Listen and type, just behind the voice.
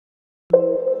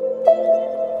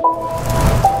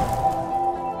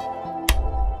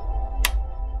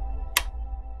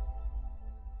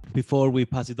Before we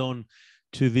pass it on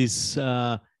to this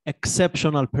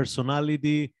exceptional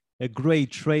personality, a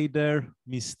great trader,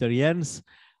 Mr. Jens,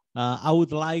 I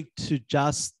would like to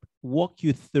just walk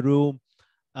you through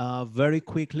very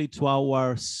quickly to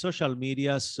our social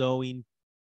media. So in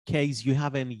case you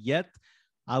haven't yet,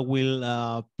 I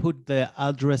will put the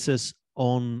addresses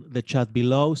on the chat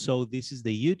below. So this is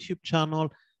the YouTube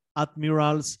channel,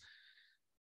 Admirals.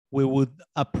 We would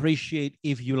appreciate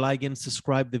if you like and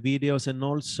subscribe the videos. And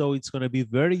also it's going to be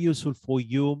very useful for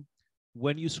you.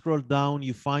 When you scroll down,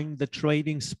 you find the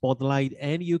trading spotlight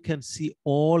and you can see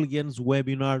all Jens'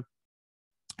 webinar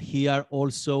here,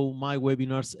 also my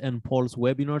webinars and Paul's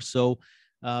webinars. So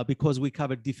because we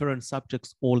cover different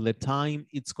subjects all the time,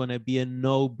 it's going to be a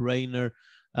no-brainer,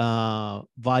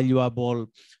 valuable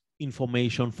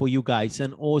information for you guys.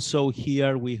 And also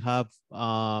here we have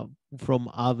from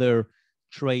other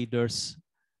traders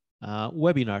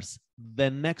webinars. The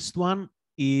next one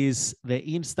is the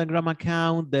Instagram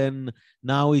account. Then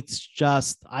now it's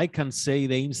just, I can say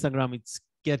the Instagram, it's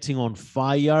getting on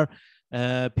fire.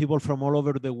 People from all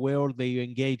over the world, they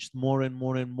engaged more and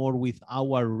more and more with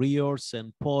our reels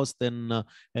and posts and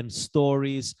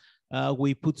stories.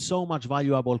 We put so much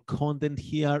valuable content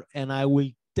here, and I will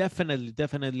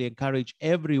definitely encourage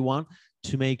everyone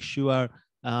to make sure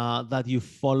that you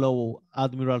follow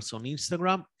Admirals on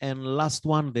Instagram. And last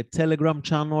one, the Telegram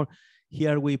channel.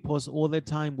 Here we post all the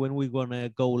time when we're gonna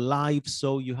go live,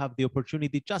 so you have the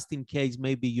opportunity, just in case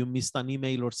maybe you missed an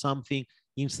email or something,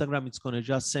 Instagram, it's gonna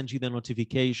just send you the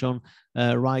notification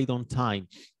right on time.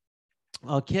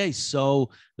 Okay, so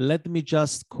let me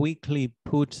just quickly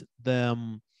put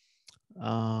the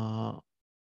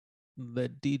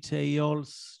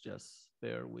details, just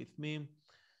bear with me.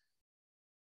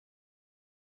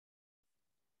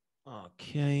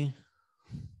 Okay.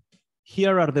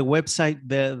 Here are the website,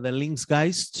 the links,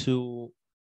 guys, to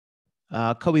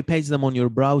copy paste them on your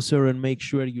browser and make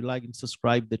sure you like and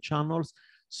subscribe the channels.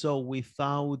 So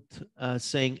without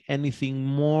saying anything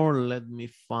more, let me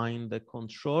find the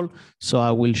control. So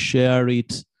I will share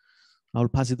it. I'll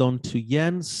pass it on to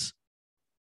Jens.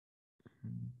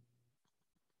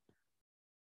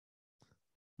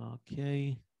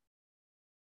 Okay.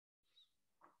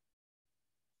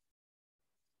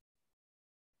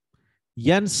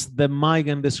 Jens, the mic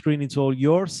and the screen, it's all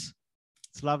yours.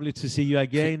 It's lovely to see you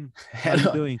again. How are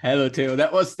you doing? Hello, Theo.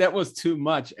 That was too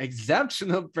much.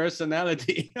 Exceptional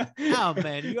personality. Oh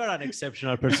man, you are an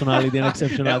exceptional personality, an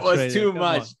exceptional That was trader. too Come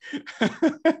much.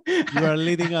 You are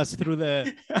leading us through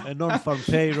the non-farm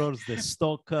payrolls, the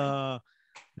stock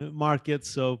market.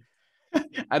 So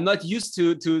I'm not used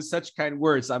to such kind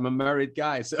words. I'm a married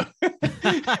guy, so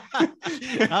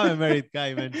I'm a married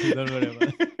guy, man. Too, don't worry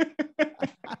about it.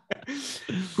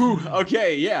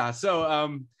 Okay, yeah.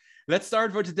 So let's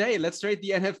start for today. Let's trade the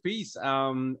NFPs.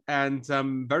 And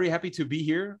I'm very happy to be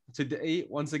here today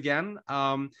once again.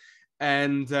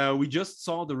 And we just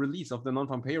saw the release of the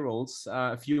non-farm payrolls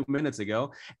a few minutes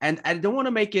ago. And I don't want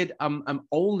to make it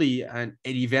only an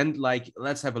event like,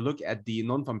 let's have a look at the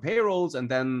non-farm payrolls and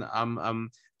then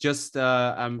just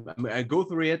go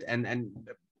through it and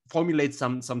formulate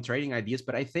some trading ideas.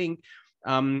 But I think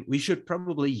we should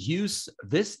probably use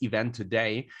this event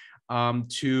today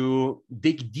to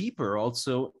dig deeper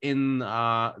also in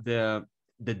the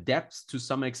depths to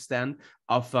some extent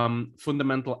of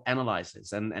fundamental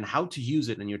analysis and how to use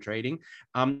it in your trading.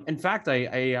 In fact,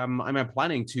 I'm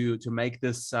planning to make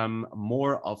this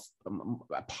more of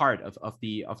a part of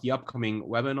the upcoming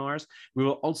webinars. We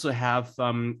will also have,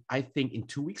 I think in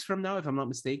 2 weeks from now, if I'm not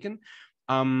mistaken,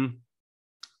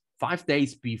 5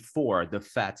 days before the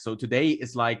Fed. So today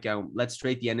is like, let's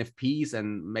trade the NFPs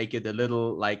and make it a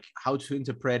little like how to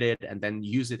interpret it and then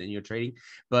use it in your trading.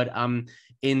 But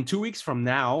in 2 weeks from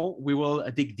now, we will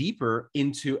dig deeper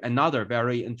into another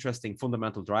very interesting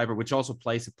fundamental driver, which also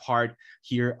plays a part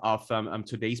here of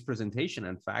today's presentation.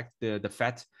 In fact, the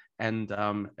Fed and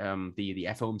the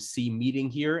FOMC meeting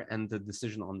here and the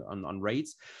decision on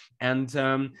rates. And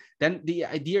then the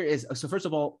idea is, so first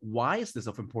of all, why is this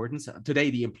of importance?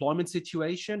 Today, the employment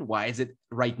situation, why is it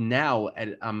right now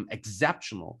at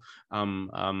exceptional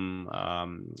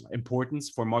importance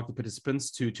for market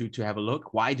participants to have a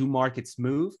look? Why do markets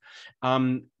move?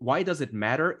 Why does it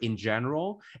matter in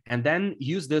general? And then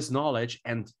use this knowledge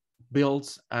and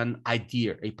build an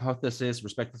idea, a hypothesis,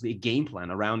 respectively a game plan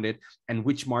around it, and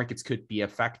which markets could be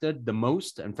affected the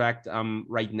most. In fact,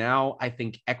 right now, I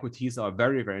think equities are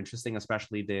very, very interesting,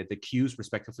 especially the Qs,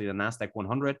 respectively the NASDAQ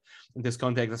 100 in this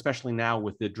context, especially now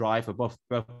with the drive above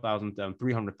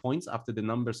 12,300 points after the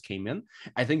numbers came in.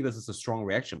 I think this is a strong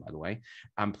reaction, by the way.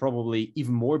 I'm probably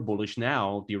even more bullish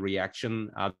now, the reaction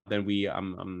than we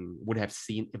would have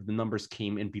seen if the numbers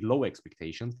came in below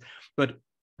expectations. But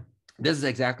this is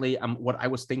exactly what I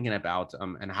was thinking about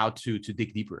and how to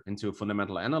dig deeper into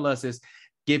fundamental analysis,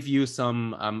 give you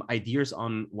some ideas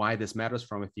on why this matters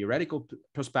from a theoretical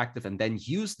perspective, and then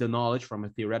use the knowledge from a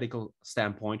theoretical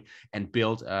standpoint and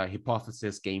build a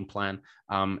hypothesis, game plan,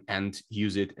 and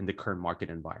use it in the current market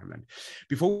environment.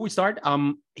 Before we start,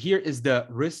 here is the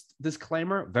risk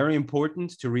disclaimer. Very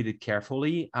important to read it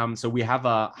carefully. So we have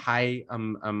a highly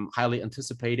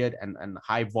anticipated and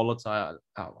high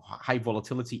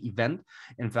volatility event,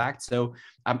 in fact. So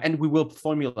and we will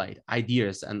formulate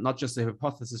ideas, and not just a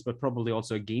hypothesis, but probably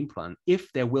also a game plan.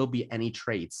 If there will be any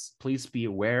trades, please be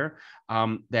aware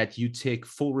that you take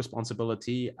full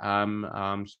responsibility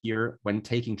here when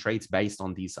taking trades based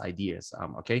on these ideas.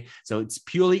 Okay, so it's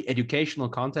purely educational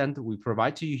content we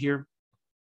provide to you here.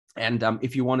 And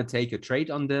if you want to take a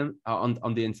trade on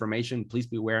the information, please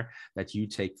be aware that you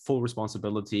take full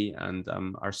responsibility and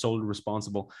are solely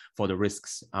responsible for the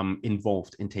risks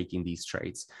involved in taking these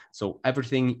trades. So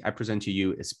everything I present to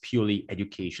you is purely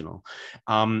educational.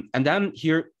 And then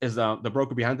here is the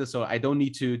broker behind this. So I don't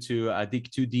need to dig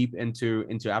too deep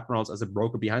into Admirals as a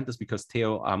broker behind this, because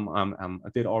Theo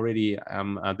did already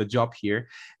the job here.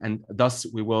 And thus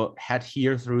we will head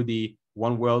here through the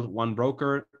one world, one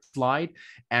broker slide,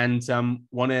 and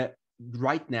want to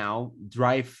right now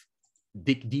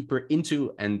dig deeper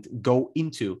into and go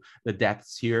into the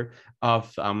depths here of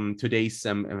today's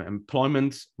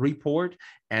employment report,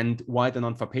 and why the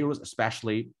non-farm payrolls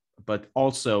especially, but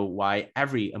also why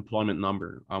every employment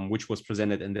number, which was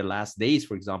presented in the last days,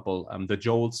 for example, the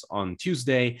JOLTS on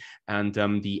Tuesday and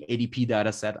the ADP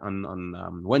data set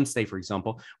on Wednesday, for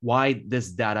example, why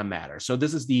this data matters. So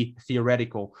this is the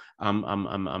theoretical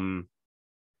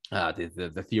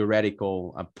the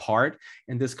theoretical part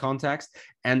in this context.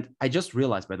 And I just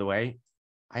realized, by the way,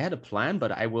 I had a plan,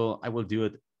 but I will do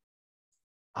it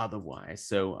otherwise.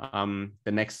 So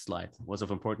the next slide was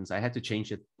of importance. I had to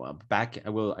change it back. I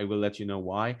will let you know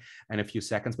why in a few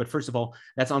seconds. But first of all,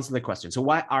 let's answer the question. So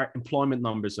why are employment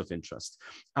numbers of interest?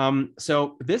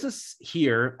 So this is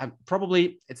here.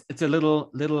 Probably it's a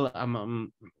little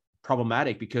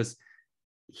problematic, because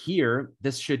here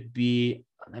this should be.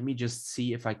 Let me just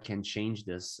see if I can change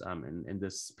this in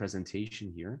this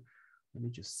presentation here. Let me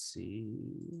just see.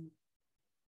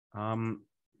 It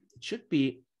should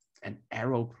be an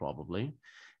arrow probably.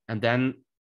 And then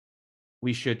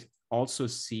we should also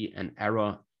see an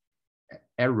arrow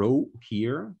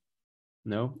here.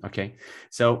 No? Okay.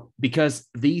 So because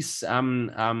these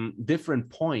different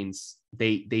points,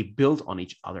 they build on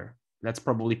each other. Let's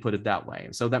probably put it that way.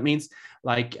 So that means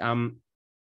like,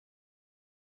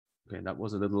 okay, that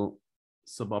was a little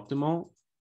suboptimal.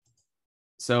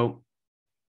 So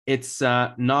it's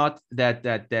not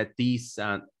that these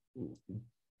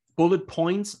bullet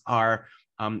points are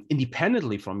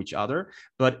independently from each other,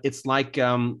 but it's like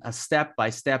a step by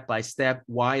step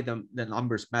why the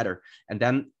numbers matter. And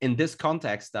then in this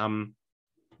context,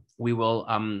 we will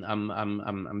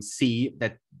see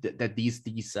that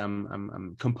these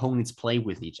components play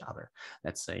with each other,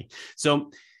 let's say.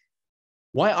 So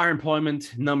why are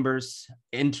employment numbers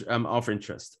of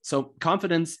interest? So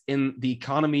confidence in the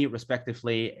economy,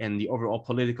 respectively, and the overall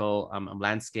political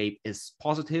landscape is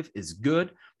positive, is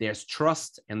good. There's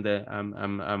trust in the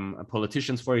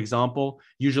politicians, for example.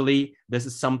 Usually, this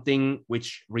is something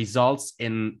which results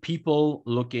in people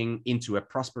looking into a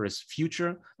prosperous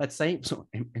future, let's say. So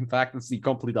in fact, it's the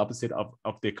complete opposite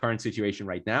of the current situation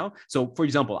right now. So for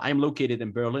example, I'm located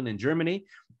in Berlin, in Germany.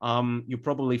 You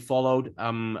probably followed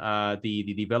the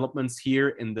developments here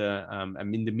in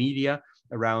the media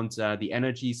around the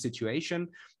energy situation.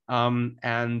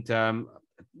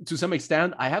 To some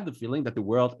extent, I have the feeling that the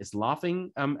world is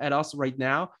laughing at us right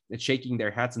now and shaking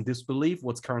their heads in disbelief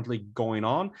what's currently going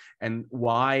on, and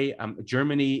why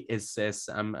Germany is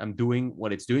doing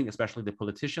what it's doing, especially the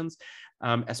politicians,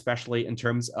 especially in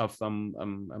terms of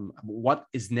what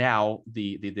is now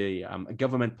the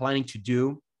government planning to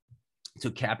do to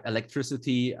cap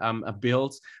electricity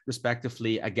bills,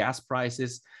 respectively, gas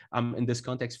prices in this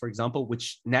context, for example,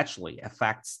 which naturally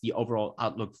affects the overall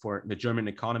outlook for the German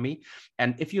economy.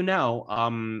 And if you know,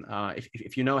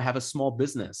 if you know, have a small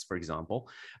business, for example,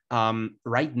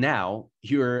 right now,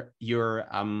 you're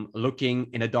looking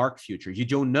in a dark future. You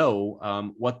don't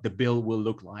know what the bill will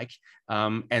look like,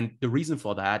 and the reason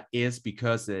for that is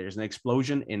because there's an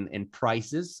explosion in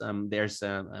prices. There's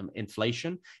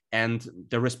inflation, and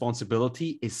the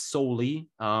responsibility is solely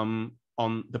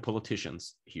on the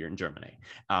politicians here in Germany.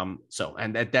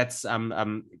 And that's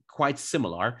quite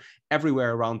similar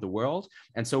everywhere around the world.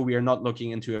 And so we are not looking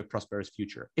into a prosperous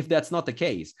future. If that's not the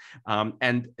case,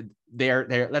 and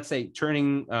they're let's say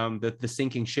turning the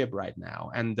sinking ship right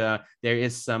now, and there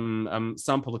is some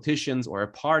politicians or a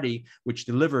party which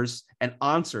delivers an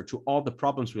answer to all the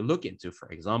problems we look into, for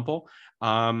example,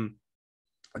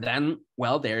 then,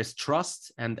 well, there is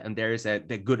trust and there is a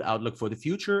good outlook for the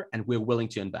future, and we're willing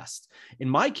to invest. In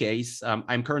my case,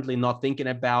 I'm currently not thinking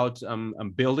about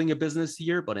building a business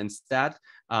here, but instead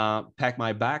pack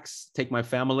my bags, take my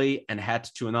family, and head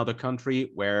to another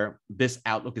country where this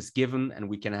outlook is given and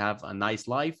we can have a nice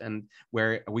life, and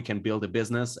where we can build a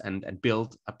business and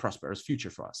build a prosperous future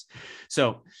for us.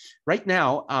 So right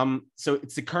now, so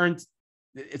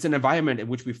it's an environment in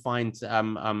which we find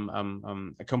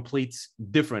a complete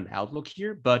different outlook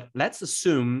here. But let's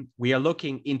assume we are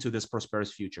looking into this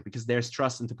prosperous future because there's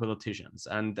trust into politicians,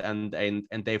 and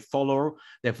they follow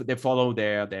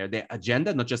their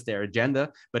agenda, not just their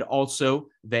agenda, but also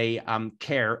they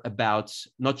care about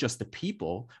not just the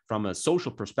people from a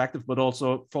social perspective, but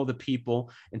also for the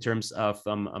people in terms of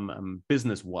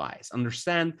business wise.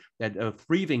 Understand that a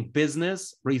thriving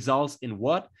business results in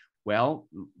what? Well,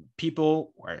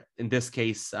 people, or in this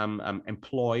case,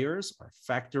 employers or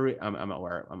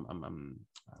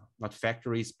not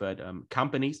factories, but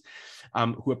companies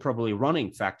who are probably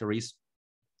running factories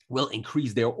will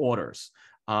increase their orders.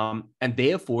 And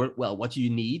therefore, well, what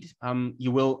you need, you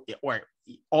will, or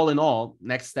all in all,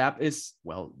 next step is,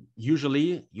 well,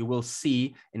 usually you will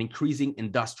see an increasing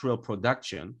industrial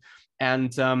production.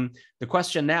 And the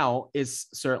question now is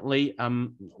certainly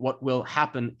what will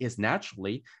happen is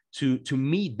naturally to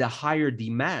meet the higher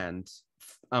demand.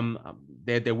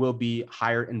 There will be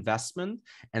higher investment,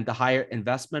 and the higher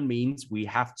investment means we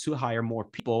have to hire more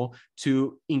people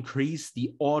to increase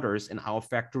the orders in our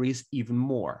factories even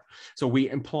more. So we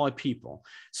employ people.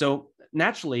 So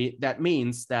naturally, that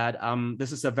means that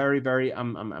this is a very, very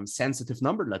sensitive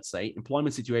number, let's say.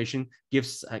 Employment situation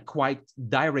gives a quite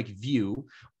direct view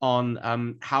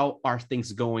on how are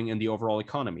things going in the overall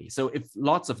economy. So if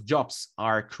lots of jobs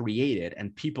are created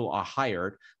and people are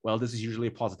hired, well, this is usually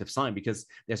a positive sign, because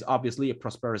there's obviously a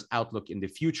prosperous outlook in the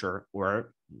future.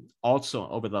 Or also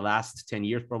over the last 10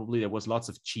 years, probably there was lots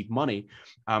of cheap money,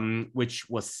 which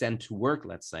was sent to work,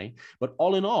 let's say. But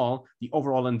all in all, the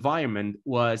overall environment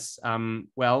was,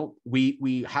 well,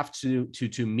 we have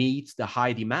to meet the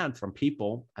high demand from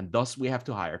people, and thus we have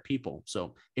to hire people.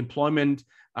 So employment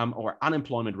or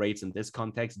unemployment rates in this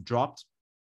context dropped,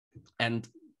 and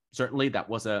certainly that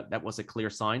was a clear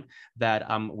sign that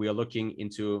we are looking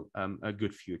into a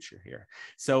good future here.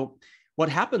 So what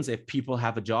happens if people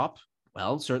have a job?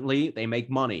 Well, certainly they make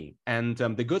money. And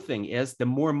the good thing is, the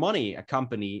more money a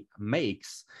company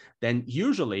makes, then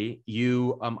usually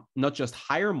you not just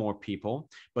hire more people,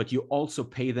 but you also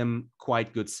pay them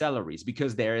quite good salaries,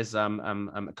 because there is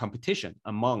a competition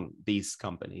among these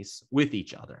companies with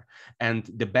each other. And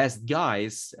the best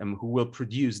guys who will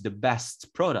produce the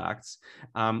best products,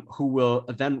 who will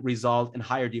then result in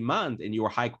higher demand in your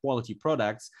high quality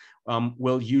products,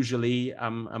 will usually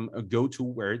go to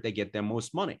where they get their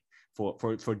most money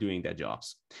for doing their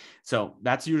jobs. So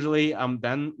that's usually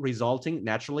then resulting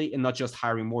naturally in not just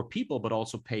hiring more people, but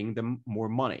also paying them more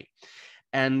money.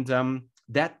 And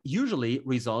that usually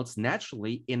results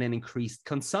naturally in an increased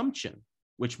consumption,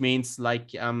 which means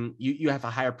like you have a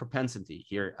higher propensity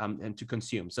here and to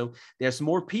consume. So there's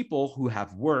more people who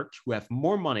have worked, who have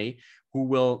more money, who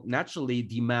will naturally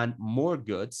demand more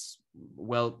goods.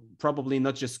 Well, probably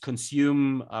not just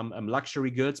consume luxury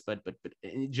goods, but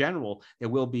in general, there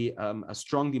will be a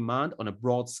strong demand on a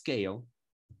broad scale,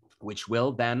 which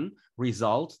will then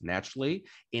result naturally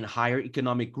in higher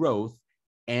economic growth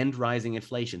and rising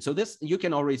inflation. So this, you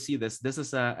can already see this. This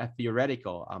is a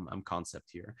theoretical concept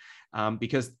here,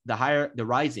 because the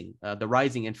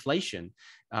rising inflation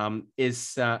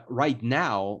is right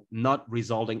now not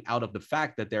resulting out of the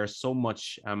fact that there's so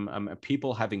much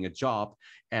people having a job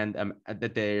and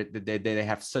that they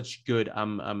have such good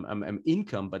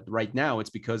income. But right now it's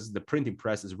because the printing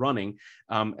press is running,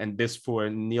 and this for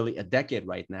nearly a decade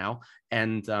right now.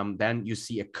 And then you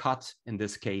see a cut in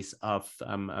this case of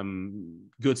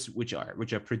goods which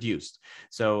are produced.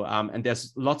 So and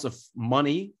there's lots of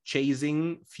money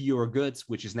chasing fewer goods,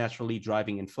 which is naturally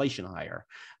driving inflation higher.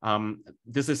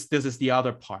 this is the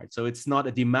other part. So it's not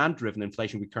a demand-driven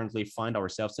inflation we currently find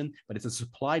ourselves in, but it's a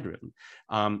supply-driven.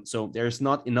 So there's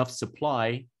not enough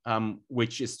supply,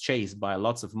 which is chased by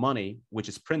lots of money, which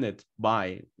is printed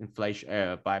by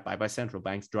inflation, by central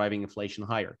banks, driving inflation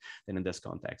higher than in this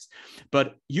context.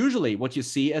 But usually what you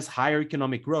see as higher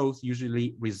economic growth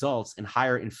usually results in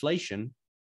higher inflation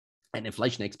and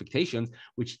inflation expectations,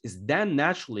 which is then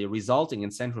naturally resulting in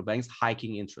central banks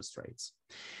hiking interest rates.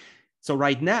 So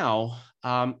right now,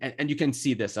 and you can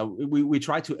see this, we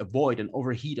try to avoid an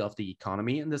overheat of the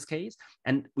economy in this case,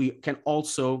 and we can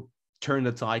also turn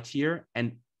the tide here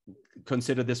and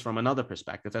consider this from another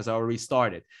perspective, as I already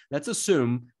started. Let's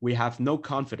assume we have no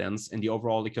confidence in the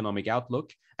overall economic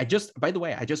outlook. By the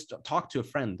way, I just talked to a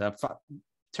friend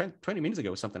 20 minutes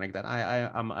ago, something like that.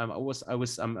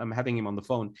 I'm having him on the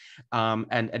phone,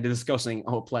 and discussing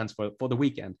our plans for the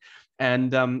weekend.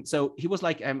 And so he was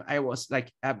like, I was like,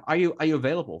 are you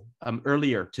available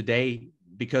earlier today?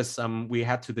 Because we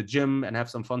had to the gym and have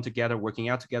some fun together, working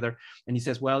out together. And he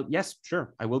says, well, yes,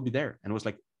 sure, I will be there. And I was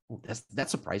like, oh,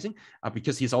 that's surprising,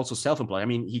 because he's also self-employed. I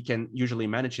mean, he can usually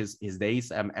manage his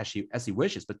days as he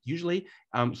wishes, but usually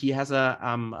he has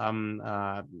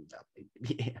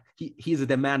he's a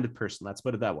demanded person. Let's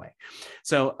put it that way.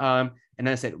 So and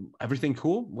I said, everything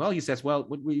cool? Well, he says, well,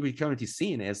 what we currently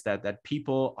seen is that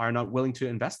people are not willing to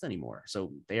invest anymore.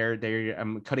 So they're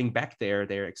cutting back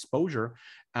their exposure,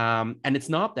 and it's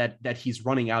not that he's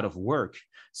running out of work.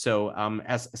 So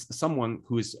as someone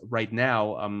who is right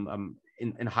now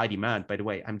in high demand, by the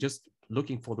way, I'm just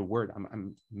looking for the word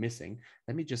I'm missing.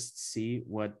 Let me just see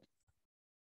what.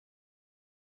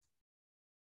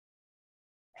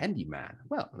 Handyman.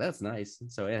 Well, that's nice.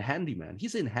 So a handyman.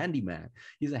 He's a handyman.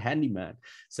 He's a handyman.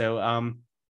 So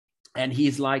and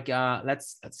he's like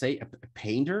let's say a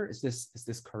painter. Is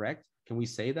this correct? Can we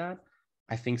say that?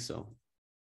 I think so.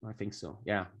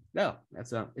 Yeah. No,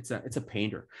 it's a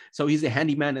painter. So he's a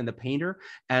handyman and a painter.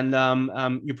 And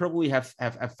you probably have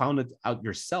found it out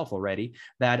yourself already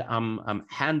that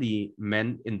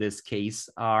handymen in this case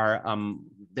are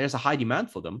there's a high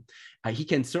demand for them. He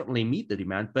can certainly meet the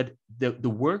demand, but the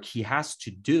work he has to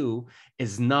do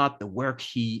is not the work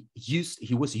he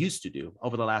was used to do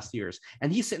over the last years.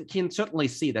 And he can certainly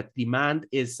see that demand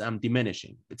is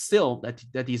diminishing. It's still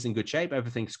that he's in good shape.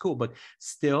 Everything's cool, but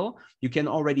still you can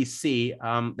already see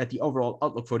that the overall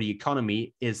outlook for the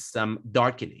economy is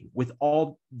darkening with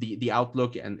all the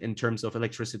outlook and in terms of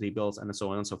electricity bills and so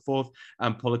on and so forth.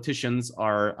 Politicians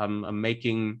are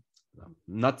making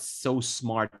not so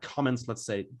smart comments, let's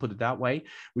say, put it that way,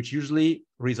 which usually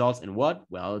results in what?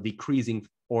 Well, decreasing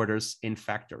orders in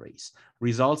factories,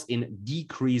 results in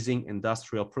decreasing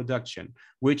industrial production,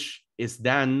 which is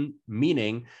then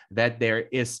meaning that there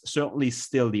is certainly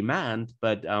still demand,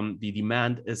 but the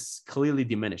demand is clearly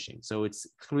diminishing. So it's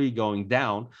clearly going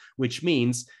down, which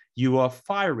means you are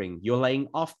firing, you're laying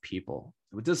off people.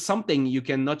 This is something you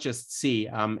can not just see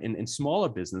in smaller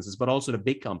businesses, but also the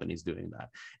big companies doing that.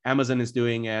 Amazon is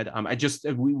doing it.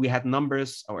 We had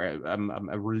numbers or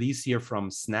a release here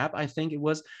from Snap. I think it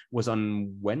was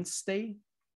on Wednesday.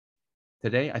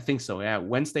 Today, I think so. Yeah,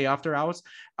 Wednesday after hours.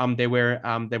 They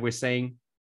were saying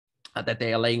that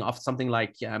they are laying off something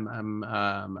like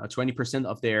 20%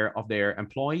 of their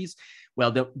employees.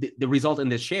 Well, the result in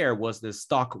the share was the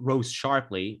stock rose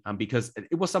sharply because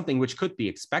it was something which could be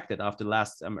expected after the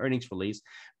last earnings release,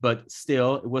 but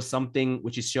still it was something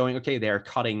which is showing, okay, they're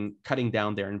cutting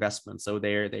down their investments, so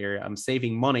they're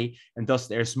saving money, and thus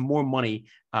there's more money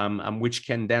which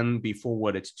can then be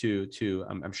forwarded to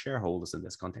shareholders in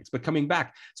this context. But coming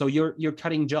back, so you're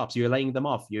cutting jobs, you're laying them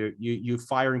off, you're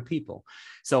firing people,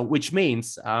 so which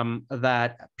means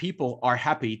that people are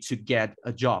happy to get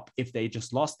a job if they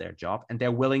just lost their job, and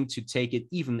they're willing to take it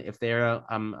even if they're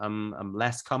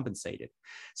less compensated.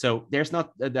 So there's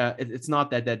not it's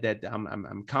not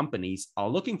that companies are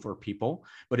looking for people,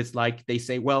 but it's like they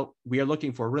say, well, we are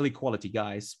looking for really quality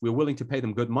guys, we're willing to pay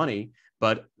them good money,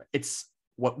 but it's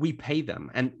what we pay them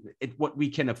and what we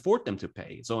can afford them to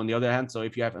pay. So on the other hand, so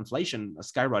if you have inflation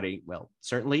skyrocketing, well,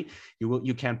 certainly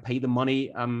you can't pay the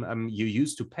money you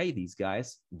used to pay these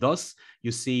guys. Thus,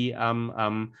 you see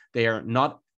they are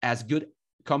not as good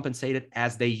compensated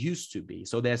as they used to be.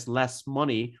 So there's less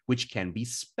money which can be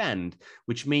spent,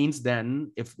 which means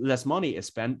then if less money is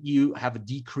spent, you have a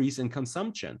decrease in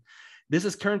consumption. This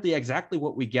is currently exactly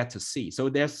what we get to see. So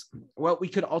there's, well, we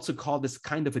could also call this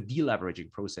kind of a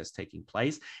deleveraging process taking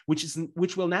place,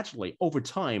 which will naturally over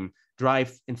time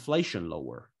drive inflation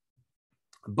lower.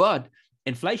 But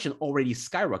inflation already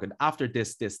skyrocketed after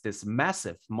this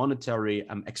massive monetary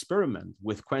experiment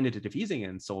with quantitative easing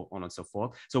and so on and so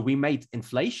forth. So we made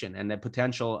inflation and the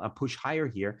potential push higher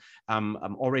here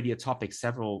already a topic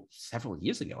several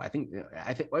years ago. I think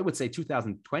I would say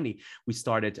 2020 we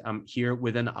started here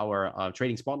within our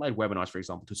trading spotlight webinars, for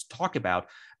example, to talk about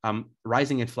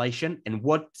rising inflation and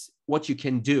what you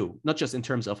can do, not just in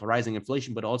terms of rising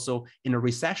inflation, but also in a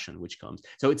recession which comes.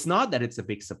 So it's not that it's a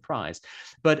big surprise,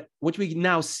 but what we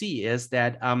now see is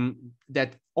that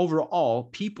that overall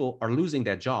people are losing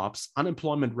their jobs.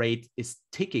 Unemployment rate is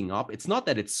ticking up. It's not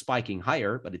that it's spiking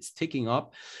higher, but it's ticking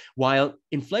up while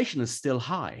inflation is still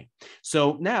high.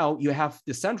 So now you have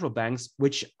the central banks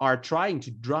which are trying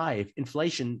to drive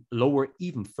inflation lower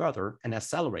even further and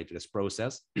accelerate this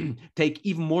process, take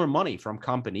even more money from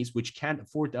companies which can't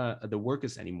afford the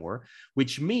workers anymore,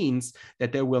 which means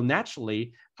that there will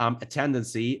naturally a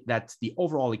tendency that the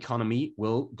overall economy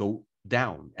will go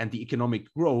down and the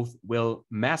economic growth will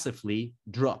massively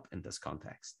drop in this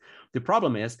context. The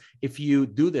problem is if you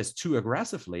do this too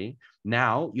aggressively,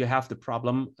 now you have the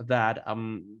problem that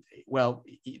well,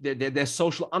 there's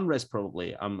social unrest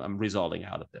probably resulting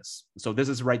out of this. So this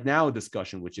is right now a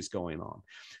discussion which is going on.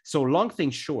 So long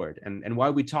thing short, and why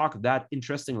we talk that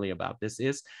interestingly about this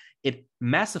is it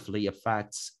massively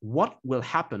affects what will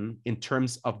happen in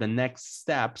terms of the next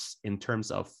steps in terms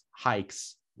of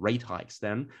hikes, rate hikes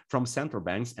then from central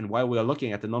banks. And while we are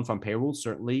looking at the non-farm payrolls,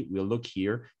 certainly we'll look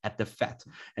here at the Fed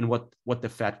and what the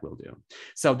Fed will do.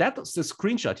 So that's the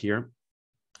screenshot here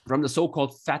from the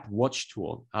so-called Fed Watch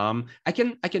tool. I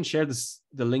can share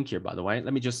the link here, by the way.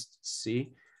 Let me just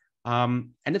see.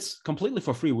 And it's completely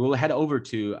for free. We'll head over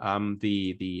to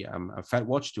the Fed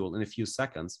Watch tool in a few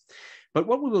seconds. But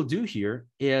what we will do here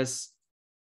is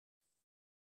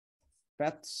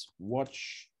Fed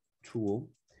Watch tool.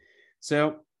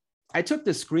 So I took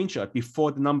this screenshot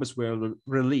before the numbers were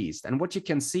released. And what you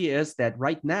can see is that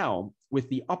right now, with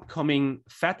the upcoming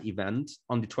Fed event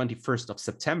on the 21st of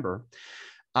September,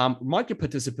 market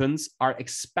participants are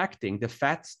expecting the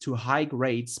Fed to hike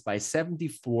rates by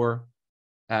 74%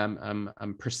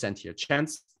 here.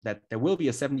 Chance that there will be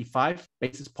a 75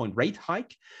 basis point rate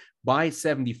hike by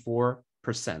 74%.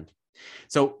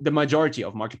 So the majority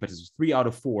of market participants, 3 out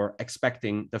of 4,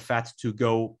 expecting the Fed to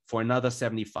go for another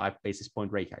 75 basis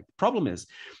point rate hike. The problem is,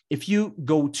 if you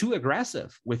go too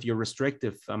aggressive with your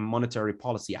restrictive monetary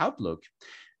policy outlook,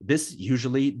 this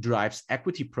usually drives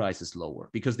equity prices lower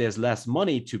because there's less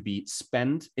money to be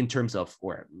spent in terms of,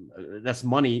 or less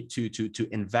money to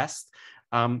invest,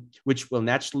 which will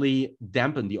naturally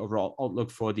dampen the overall outlook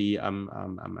for the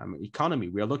economy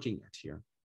we are looking at here.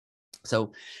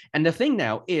 So, and the thing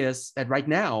now is that right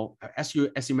now, as you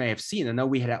may have seen, and now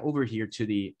we head over here to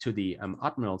the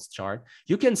Admirals chart,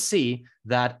 you can see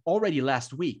that already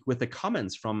last week with the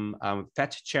comments from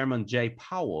Fed Chairman Jay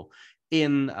Powell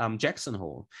in Jackson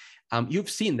Hole, you've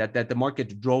seen that the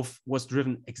market was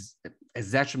driven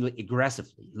exceptionally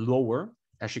aggressively lower,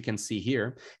 as you can see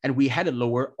here, and we headed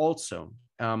lower also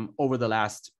over the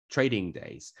last trading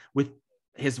days, with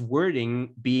his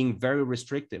wording being very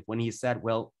restrictive when he said,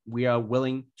 well, we are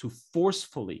willing to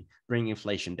forcefully bring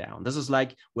inflation down. This is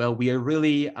like, well, we are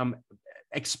really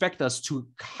expect us to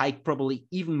hike probably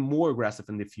even more aggressive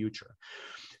in the future.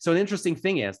 So the interesting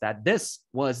thing is that this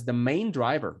was the main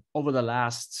driver over the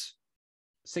last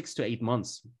 6 to 8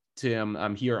 months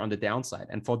to here on the downside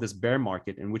and for this bear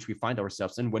market in which we find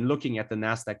ourselves in when looking at the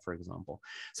NASDAQ, for example.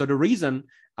 So the reason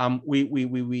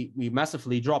we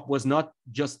massively dropped was not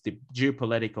just the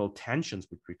geopolitical tensions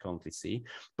which we currently see,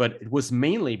 but it was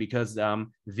mainly because the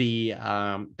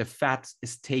Fed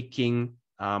is taking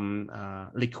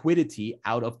liquidity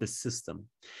out of the system.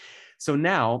 So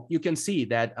now you can see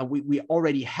that we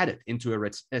already headed into a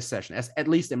recession, at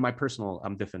least in my personal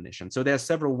definition. So there are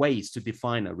several ways to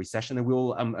define a recession, and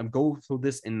we'll go through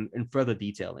this in further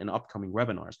detail in upcoming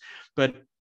webinars. But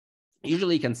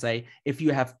usually you can say if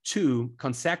you have 2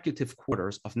 consecutive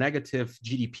quarters of negative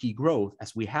GDP growth,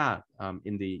 as we have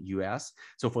in the US,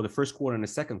 so for the first quarter and the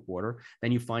second quarter,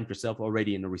 then you find yourself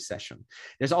already in a recession.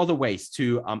 There's other ways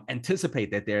to anticipate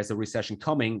that there's a recession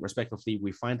coming, respectively,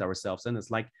 we find ourselves in.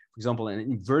 It's like, for example, an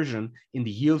inversion in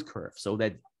the yield curve, so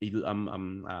that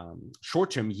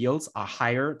short-term yields are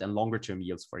higher than longer-term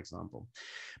yields, for example.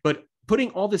 But putting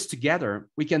all this together,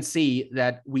 we can see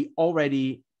that we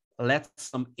already let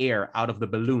some air out of the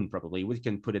balloon, probably we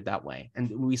can put it that way.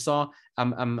 And we saw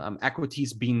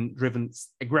equities being driven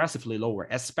aggressively lower,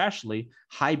 especially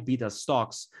high beta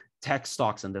stocks, tech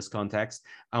stocks in this context,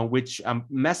 which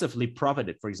massively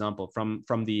profited, for example,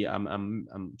 from the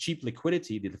cheap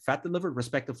liquidity that the Fed delivered,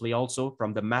 respectively also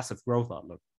from the massive growth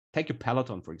outlook. Take a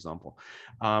Peloton, for example,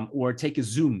 or take a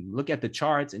Zoom. Look at the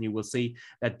charts, and you will see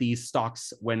that these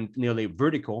stocks went nearly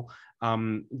vertical,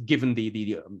 given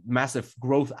the massive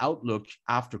growth outlook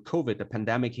after COVID, the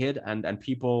pandemic hit, and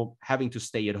people having to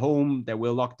stay at home. There were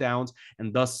lockdowns,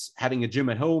 and thus having a gym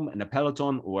at home and a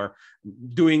Peloton, or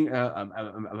doing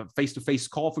a face-to-face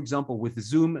call, for example, with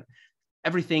Zoom.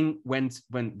 Everything went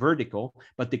vertical,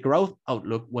 but the growth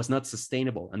outlook was not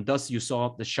sustainable. And thus you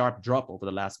saw the sharp drop over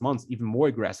the last months, even more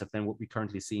aggressive than what we're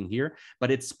currently seeing here,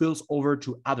 but it spills over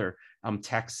to other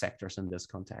tech sectors in this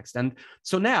context. And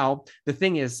so now the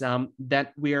thing is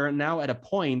that we are now at a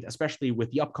point, especially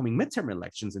with the upcoming midterm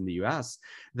elections in the US,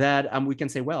 that we can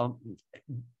say, well,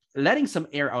 letting some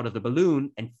air out of the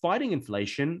balloon and fighting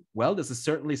inflation, well, this is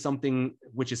certainly something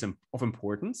which is of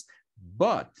importance.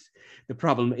 But the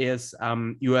problem is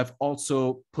you have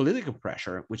also political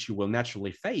pressure, which you will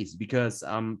naturally face, because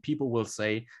people will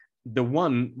say the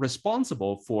one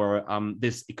responsible for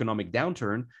this economic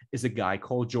downturn is a guy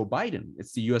called Joe Biden.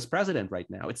 It's the US president right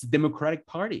now. It's the Democratic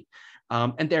Party.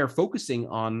 And they're focusing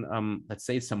on, let's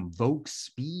say, some Vogue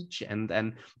speech and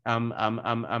that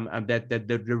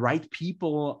the right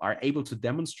people are able to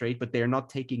demonstrate, but they're not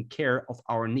taking care of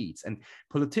our needs. And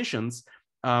politicians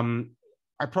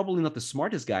are probably not the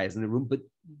smartest guys in the room, but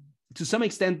to some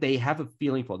extent, they have a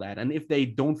feeling for that. And if they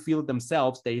don't feel it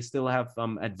themselves, they still have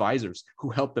advisors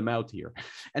who help them out here.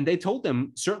 And they told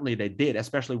them, certainly they did,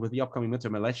 especially with the upcoming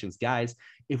midterm elections, guys,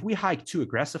 if we hike too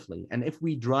aggressively and if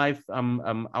we drive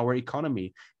our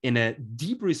economy in a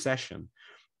deep recession,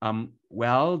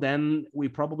 well, then we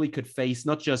probably could face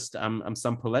not just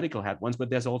some political headwinds,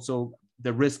 but there's also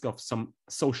the risk of some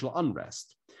social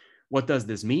unrest. What does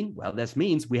this mean? Well, this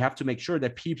means we have to make sure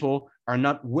that people are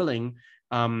not willing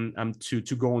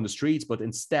to go on the streets, but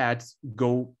instead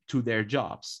go to their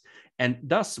jobs. And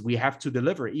thus, we have to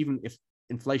deliver, even if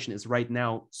inflation is right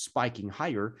now spiking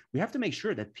higher, we have to make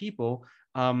sure that people,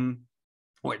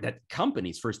 or that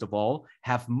companies, first of all,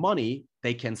 have money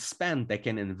they can spend, they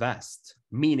can invest,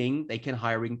 meaning they can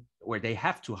they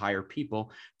have to hire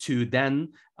people to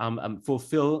then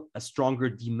fulfill a stronger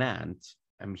demand.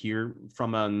 Here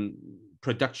from a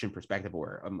production perspective,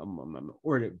 or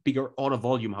a bigger order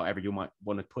volume, however you might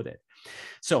want to put it.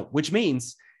 So, which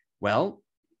means, well,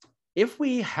 if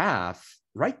we have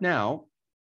right now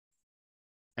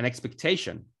an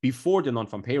expectation before the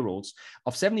non-farm payrolls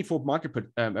of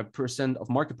 74% of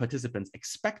market participants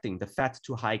expecting the Fed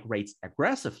to hike rates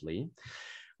aggressively,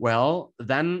 well,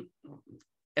 then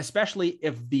especially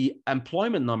if the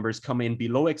employment numbers come in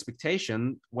below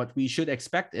expectation, what we should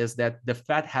expect is that the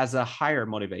Fed has a higher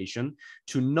motivation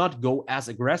to not go as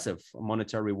aggressive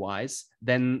monetary-wise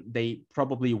than they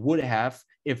probably would have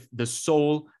if the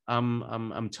sole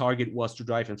target was to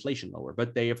drive inflation lower.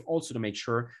 But they have also to make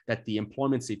sure that the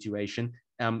employment situation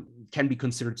can be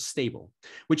considered stable,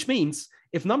 which means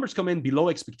if numbers come in below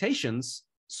expectations,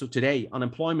 so today,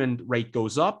 unemployment rate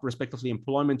goes up, respectively,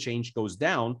 employment change goes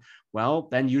down. Well,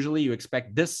 then usually you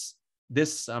expect this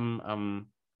column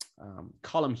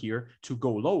here to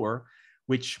go lower,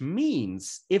 which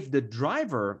means if the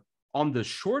driver on the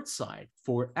short side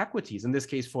for equities, in this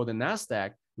case for the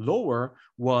NASDAQ, lower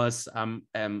was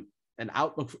an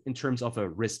outlook in terms of a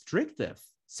restrictive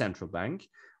central bank,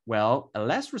 well, a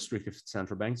less restrictive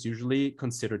central bank is usually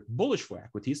considered bullish for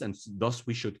equities, and thus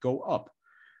we should go up.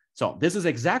 So this is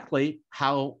exactly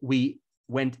how we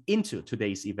went into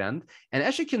today's event. And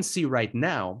as you can see right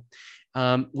now,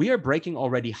 we are breaking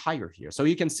already higher here. So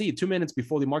you can see 2 minutes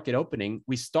before the market opening,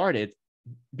 we started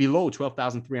below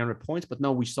 12,300 points, but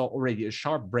now we saw already a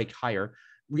sharp break higher.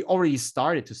 We already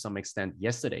started to some extent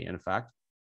yesterday, in fact,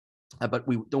 but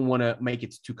we don't want to make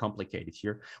it too complicated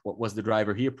here. What was the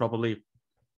driver here? Probably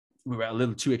we were a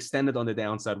little too extended on the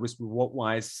downside,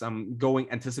 risk-reward-wise,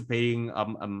 anticipating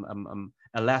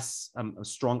a less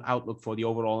strong outlook for the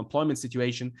overall employment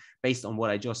situation based on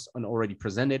what I just already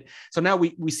presented. So now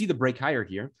we see the break higher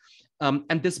here.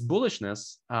 And this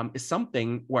bullishness is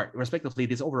something where, respectively,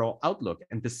 this overall outlook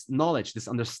and this knowledge, this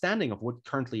understanding of what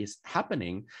currently is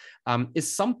happening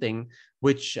is something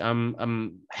which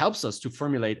helps us to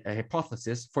formulate a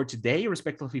hypothesis for today,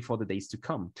 respectively, for the days to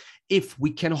come, if we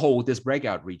can hold this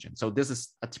breakout region. So this is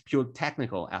a pure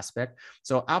technical aspect.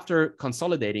 So after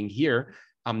consolidating here,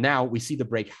 now we see the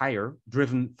break higher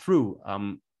driven through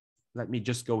let me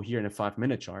just go here in a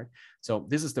 5-minute chart. So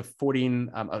this is the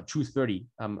 2:30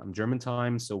 German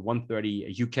time, so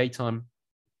 1:30 UK time,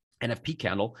 NFP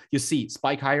candle. You see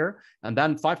spike higher, and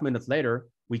then 5 minutes later,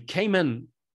 we came in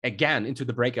again into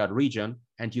the breakout region,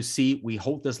 And you see, we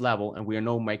hold this level and we are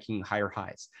now making higher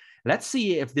highs. Let's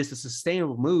see if this is a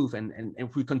sustainable move and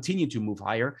if we continue to move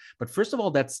higher. But first of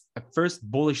all, that's a first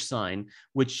bullish sign,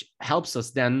 which helps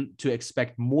us then to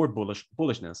expect more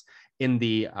bullishness in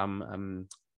the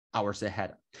hours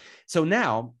ahead. So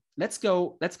now let's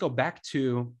go back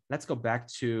to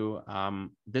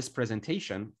this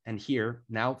presentation, and here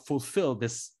now fulfill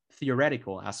this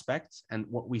theoretical aspect and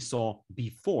what we saw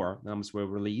before numbers were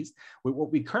released with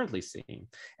what we're currently seeing.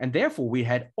 And therefore we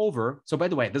head over. So by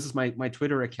the way, this is my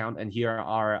Twitter account, and here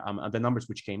are the numbers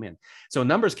which came in. So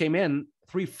numbers came in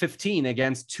 315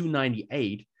 against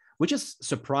 298, which is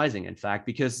surprising, in fact,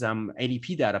 because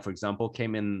ADP data, for example,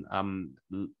 came in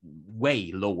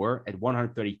way lower at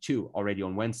 132 already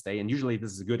on Wednesday. And usually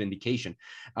this is a good indication,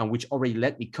 which already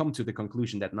let me come to the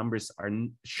conclusion that numbers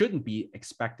shouldn't be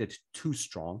expected too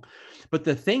strong. But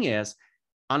the thing is,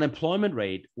 unemployment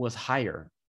rate was higher.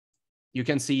 You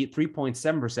can see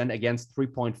 3.7% against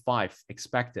 3.5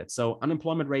 expected. So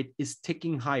unemployment rate is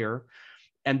ticking higher,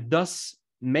 and thus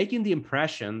making the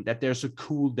impression that there's a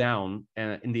cool down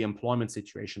in the employment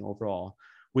situation overall,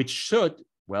 which should,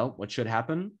 well, what should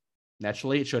happen?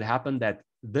 Naturally, it should happen that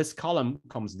this column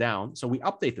comes down. So we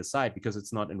update the site because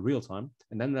it's not in real time.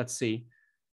 And then let's see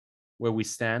where we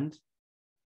stand.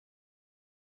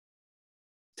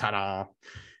 Ta-da,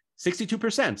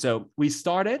 62%. So we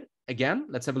started, again,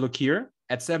 let's have a look here,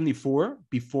 at 74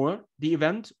 before the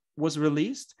event was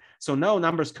released. So now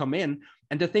numbers come in.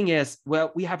 And the thing is, well,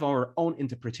 we have our own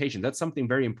interpretation. That's something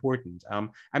very important.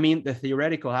 I mean, the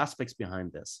theoretical aspects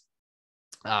behind this,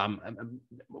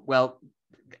 well,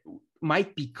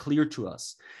 might be clear to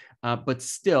us, but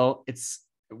still, it's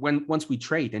once we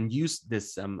trade and use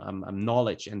this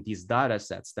knowledge and these data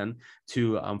sets then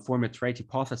to form a trade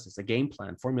hypothesis, a game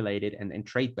plan, formulate it and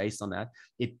trade based on that,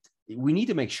 we need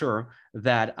to make sure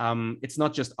that it's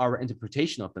not just our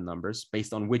interpretation of the numbers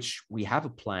based on which we have a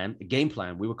plan, a game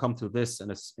plan. We will come to this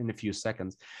in a few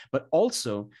seconds, but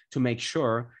also to make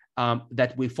sure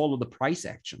that we follow the price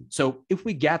action. So if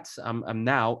we get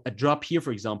now a drop here,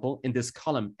 for example, in this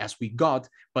column as we got,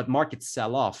 but markets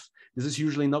sell off, this is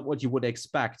usually not what you would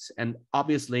expect. And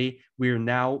obviously, we're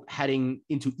now heading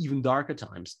into even darker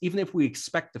times. Even if we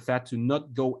expect the Fed to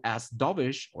not go as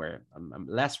dovish or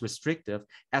less restrictive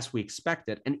as we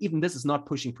expected, and even this is not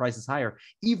pushing prices higher,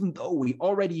 even though we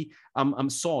already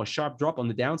saw a sharp drop on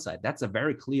the downside, that's a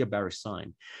very clear bearish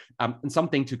sign and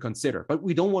something to consider. But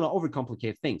we don't want to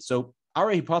overcomplicate things. So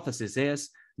our hypothesis is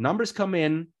numbers come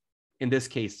in this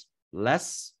case,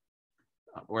 less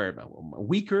or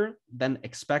weaker than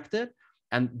expected,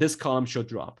 and this column should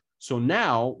drop. So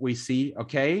now we see,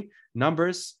 okay,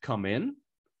 numbers come in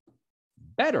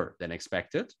better than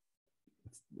expected,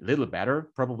 a little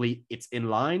better, probably it's in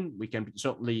line. We can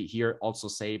certainly here also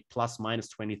say plus minus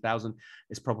 20,000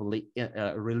 is probably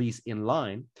a release in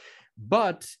line.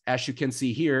 But as you can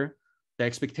see here, the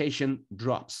expectation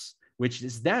drops, which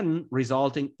is then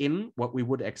resulting in what we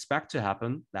would expect to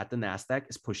happen, that the NASDAQ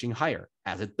is pushing higher,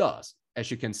 as it does, as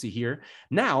you can see here.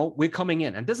 Now we're coming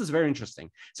in, and this is very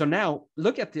interesting. So now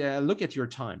look at your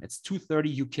time. It's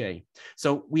 2:30 UK.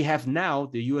 So we have now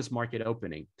the US market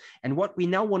opening, and what we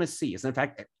now want to see is in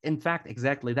fact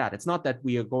exactly that. It's not that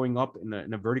we are going up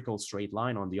in a vertical straight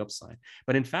line on the upside,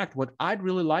 but in fact what I'd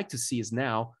really like to see is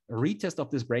now a retest of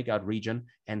this breakout region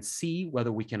and see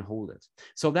whether we can hold it.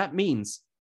 So that means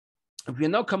if we're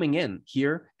now coming in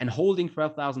here and holding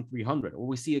 12,300, or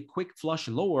we see a quick flush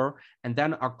lower and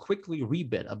then are quickly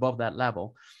rebid above that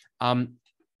level,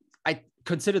 I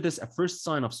consider this a first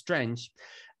sign of strength.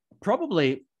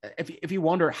 Probably, if you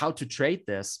wonder how to trade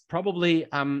this, probably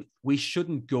we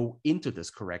shouldn't go into this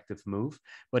corrective move,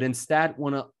 but instead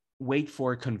want to wait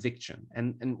for a conviction.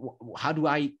 And how do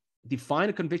I define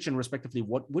a conviction, respectively?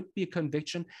 What would be a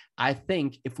conviction? I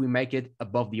think if we make it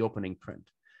above the opening print.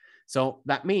 So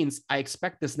that means I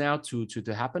expect this now to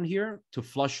happen here, to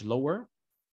flush lower,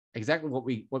 exactly what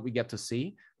we get to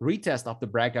see, retest of the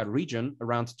breakout region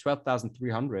around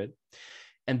 12,300.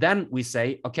 And then we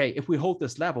say, okay, if we hold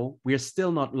this level, we are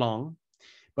still not long,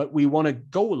 but we want to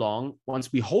go long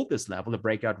once we hold this level, the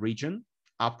breakout region,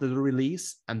 after the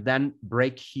release, and then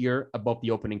break here above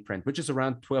the opening print, which is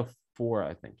around 12,400,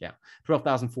 I think, yeah,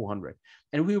 12,400.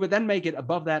 And we would then make it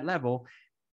above that level.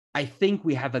 I think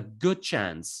we have a good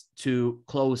chance to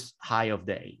close high of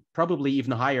day, probably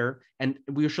even higher. And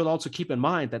we should also keep in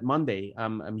mind that Monday,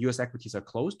 US equities are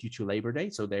closed due to Labor Day.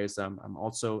 So there's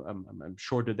also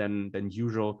shorter than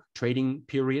usual trading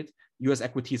period. US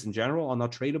equities in general are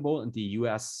not tradable, and the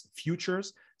US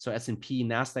futures, so S&P,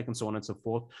 NASDAQ, and so on and so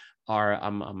forth, are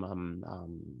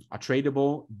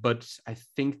tradable. But I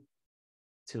think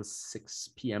till 6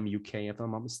 p.m. UK, if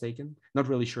I'm not mistaken. Not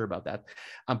really sure about that,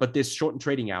 but there's shortened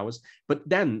trading hours. But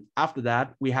then after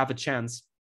that, we have a chance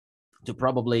to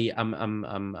probably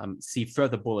see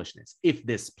further bullishness if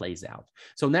this plays out.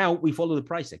 So now we follow the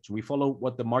price action. We follow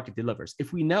what the market delivers.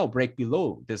 If we now break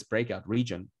below this breakout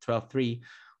region, 12.3,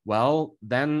 well,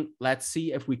 then let's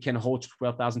see if we can hold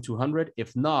 12,200.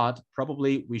 If not,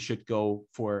 probably we should go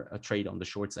for a trade on the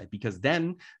short side, because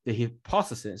then the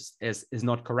hypothesis is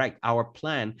not correct. Our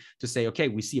plan to say, okay,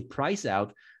 we see a price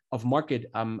out of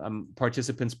market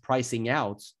participants pricing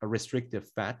out a restrictive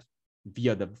FAT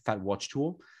via the FAT watch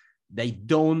tool. They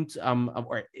don't,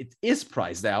 or it is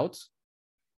priced out.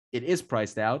 It is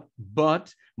priced out,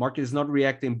 but market is not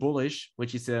reacting bullish,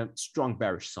 which is a strong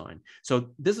bearish sign. So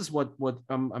this is what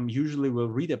usually will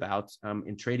read about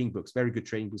in trading books, very good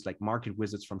trading books like Market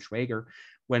Wizards from Schwager,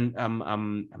 when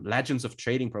legends of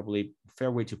trading, probably a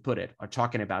fair way to put it, are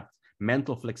talking about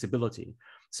mental flexibility.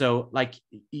 So like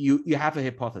you have a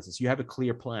hypothesis, you have a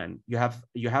clear plan, you have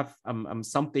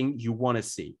something you want to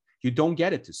see. You don't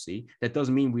get it to see. That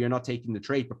doesn't mean we are not taking the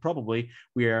trade, but probably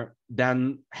we are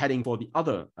then heading for the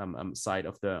other side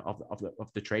of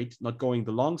the trade, not going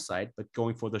the long side, but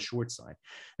going for the short side.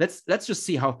 Let's just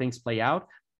see how things play out.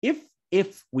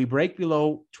 If we break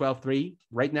below 12.3,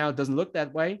 right now it doesn't look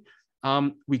that way.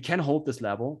 We can hold this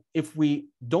level. If we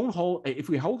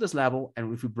hold this level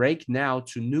and if we break now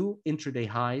to new intraday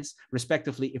highs,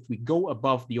 respectively, if we go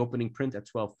above the opening print at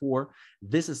 12.4,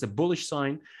 this is a bullish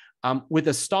sign. With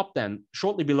a stop then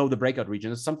shortly below the breakout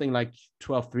region, it's something like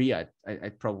 12.3,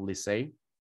 I'd probably say,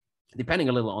 depending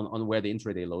a little on where the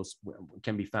intraday lows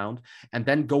can be found, and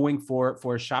then going for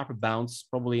a sharper bounce,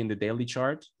 probably in the daily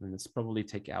chart. And let's probably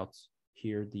take out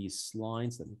here these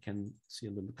lines that we can see a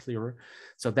little clearer.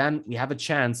 So then we have a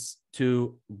chance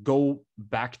to go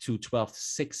back to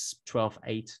 12.6,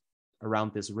 12.8,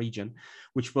 around this region,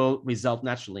 which will result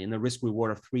naturally in a risk reward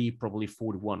of 3, probably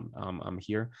 4 to 1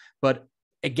 here. But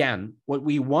again, what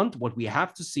we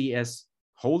have to see is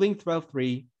holding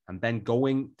 12.3 and then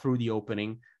going through the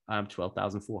opening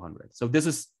 12,400. So this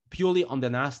is purely on the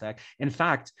NASDAQ. In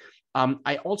fact,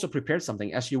 I also prepared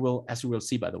something, as you will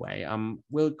see, by the way.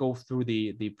 We'll go through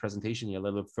the presentation here a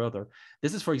little further.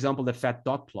 This is, for example, the FAT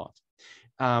dot plot.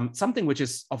 Something which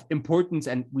is of importance,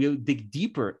 and we'll dig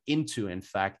deeper into, in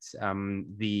fact,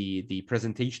 the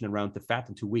presentation around the FAT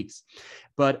in 2 weeks.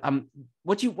 But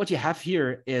what you have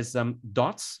here is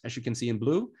dots, as you can see in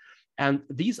blue, and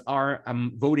these are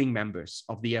voting members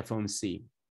of the FOMC.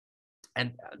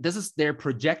 And this is their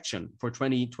projection for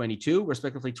 2022,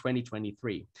 respectively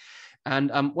 2023.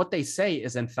 And what they say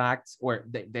is, in fact, or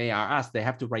they are asked, they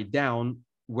have to write down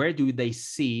where do they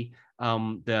see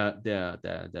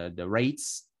the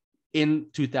rates in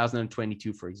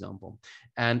 2022, for example.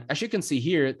 And as you can see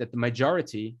here, that the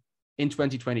majority in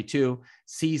 2022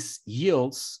 sees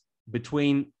yields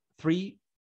between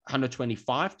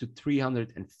 325 to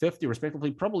 350,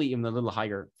 respectively, probably even a little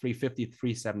higher, 350,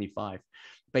 375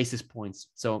 basis points.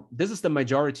 So this is the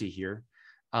majority here.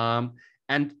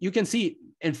 And you can see,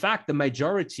 in fact, the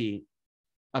majority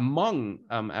among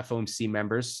FOMC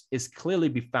members is clearly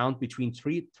be found between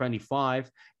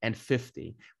 325 and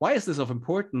 50. Why is this of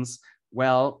importance?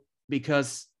 Well,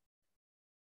 because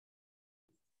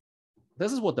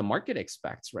this is what the market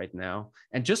expects right now.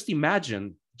 And just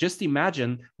imagine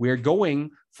we're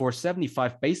going for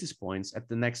 75 basis points at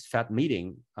the next FAT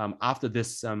meeting after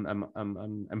this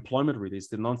employment release,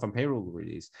 the non-farm payroll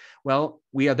release. Well,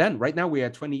 we are then, right now we are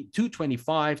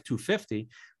 225, 250.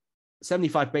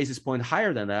 75 basis point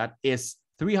higher than that is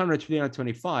 300,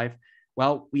 325.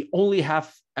 Well, we only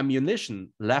have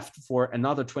ammunition left for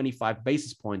another 25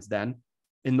 basis points then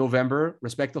in November,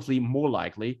 respectively, more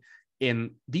likely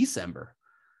in December.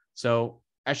 So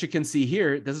as you can see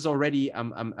here, this is already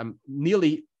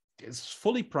nearly is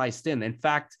fully priced in. In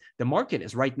fact, the market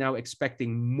is right now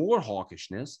expecting more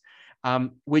hawkishness,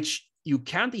 which you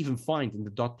can't even find in the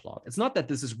dot plot. It's not that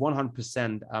this is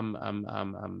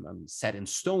 100% set in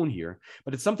stone here,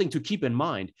 but it's something to keep in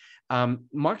mind.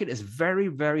 Market is very,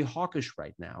 very hawkish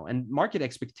right now, and market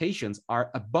expectations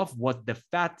are above what the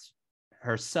FAT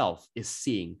herself is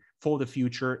seeing for the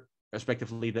future,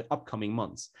 respectively, the upcoming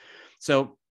months.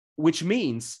 So, which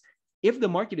means if the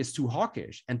market is too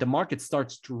hawkish and the market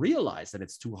starts to realize that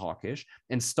it's too hawkish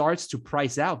and starts to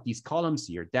price out these columns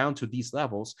here down to these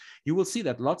levels, you will see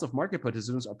that lots of market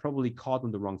participants are probably caught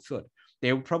on the wrong foot.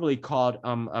 They were probably caught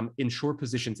in short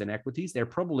positions in equities. They're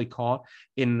probably caught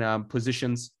in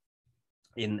positions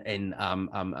in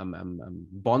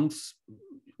bonds,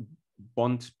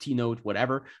 bond, T-note,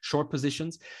 whatever, short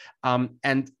positions.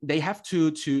 And they have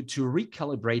to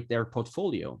recalibrate their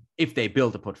portfolio. if they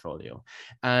build a portfolio.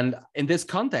 And in this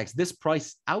context, this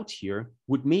price out here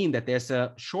would mean that there's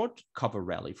a short cover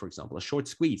rally, for example, a short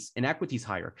squeeze in equities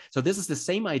higher. So this is the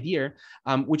same idea,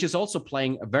 which is also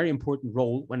playing a very important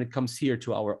role when it comes here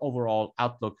to our overall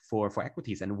outlook for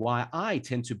equities, and why I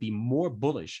tend to be more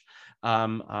bullish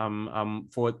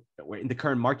for in the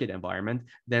current market environment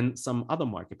than some other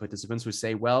market participants who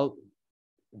say, well,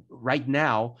 right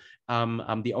now,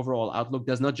 the overall outlook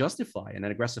does not justify an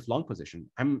aggressive long position.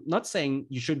 I'm not saying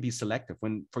you should be selective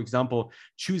when, for example,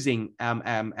 choosing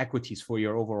equities for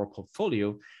your overall portfolio,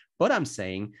 but I'm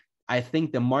saying I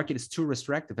think the market is too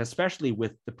restrictive, especially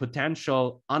with the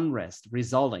potential unrest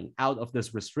resulting out of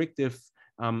this restrictive,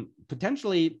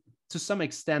 potentially to some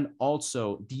extent also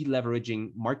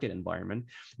deleveraging market environment,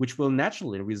 which will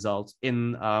naturally result in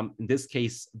this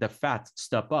case, the Fed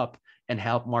step up and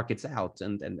help markets out.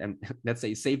 And let's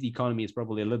say save the economy is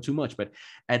probably a little too much, but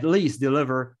at least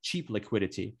deliver cheap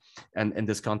liquidity and in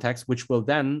this context, which will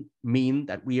then mean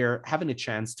that we are having a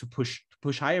chance to push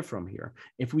higher from here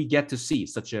if we get to see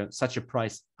such a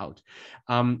price out.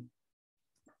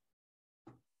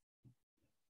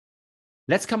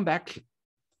 Let's come back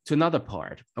to another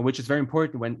part, which is very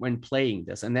important when playing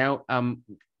this. And now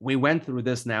we went through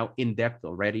this now in depth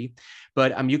already,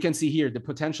 but you can see here the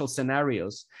potential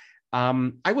scenarios.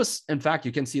 In fact,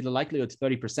 you can see the likelihood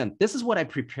 30%. This is what I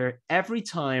prepare every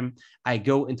time I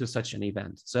go into such an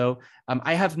event. So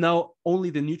I have now only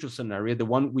the neutral scenario, the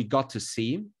one we got to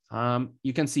see.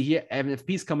 You can see here,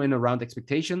 NFPs come in around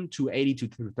expectation, 280 to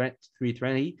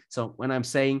 320. So when I'm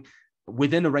saying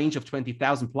within a range of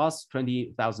 20,000 plus,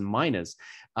 20,000 minus,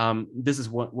 this is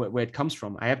where it comes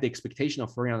from. I have the expectation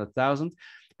of 300,000.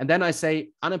 And then I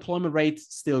say unemployment rate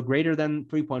still greater than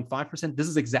 3.5%. This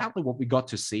is exactly what we got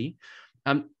to see.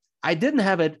 I didn't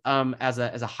have it as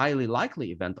a highly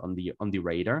likely event on the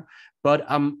radar, but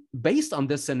based on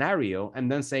this scenario,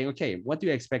 and then saying, okay, what do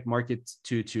you expect markets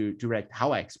to react?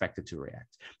 How I expect it to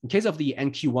react? In case of the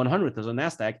NQ100 as a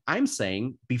Nasdaq, I'm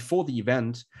saying before the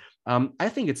event, I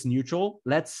think it's neutral.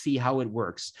 Let's see how it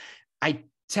works. I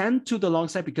tend to the long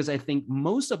side because I think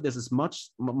most of this is most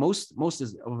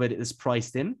of it is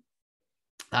priced in.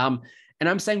 And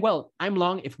I'm saying, well, I'm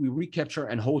long if we recapture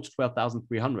and hold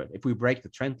 12,300. If we break the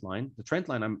trend line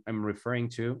I'm referring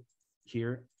to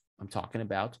here, I'm talking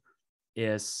about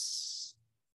is,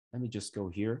 let me just go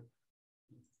here,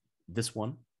 this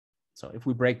one. So if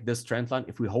we break this trend line,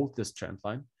 if we hold this trend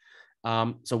line,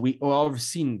 so we all have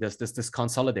seen this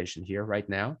consolidation here right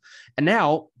now,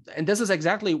 and this is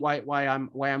exactly why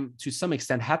I'm to some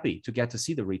extent happy to get to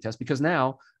see the retest, because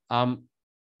now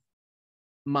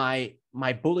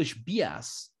my bullish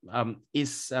bias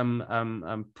is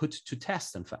put to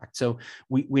test, in fact. So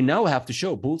we now have to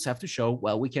show, bulls have to show,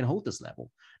 well, we can hold this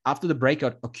level after the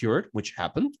breakout occurred, which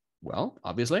happened, well,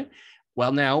 obviously.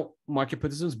 Well, now market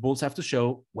participants, bulls have to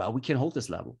show, well, we can hold this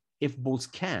level. If bulls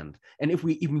can't, and if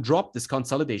we even drop this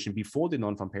consolidation before the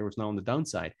non-farm payrolls now on the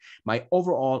downside, my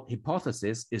overall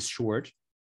hypothesis is short.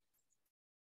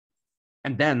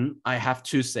 And then I have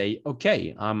to say,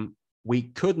 okay, we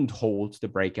couldn't hold the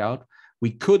breakout. We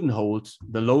couldn't hold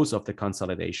the lows of the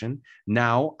consolidation.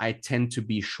 Now I tend to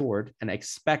be short and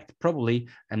expect probably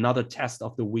another test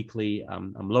of the weekly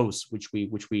lows, which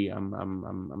we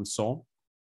saw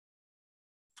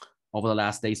over the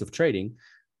last days of trading.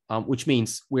 Which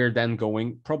means we're then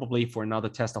going probably for another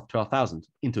test of 12,000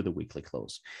 into the weekly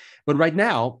close. But right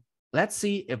now, let's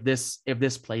see if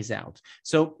this plays out.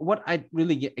 So what I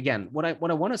really, again, what I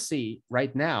want to see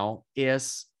right now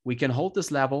is we can hold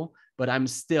this level, but I'm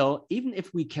still, even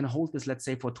if we can hold this, let's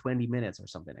say for 20 minutes or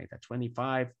something like that,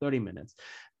 25, 30 minutes,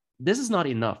 this is not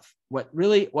enough. What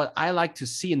I like to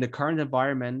see in the current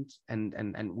environment, and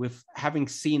with having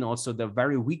seen also the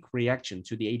very weak reaction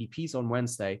to the ADPs on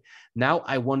Wednesday, now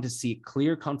I want to see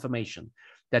clear confirmation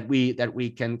that we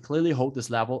can clearly hold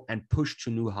this level and push to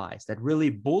new highs, that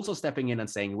really bulls are stepping in and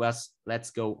saying, well,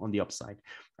 let's go on the upside.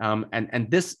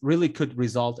 And this really could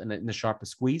result in a sharper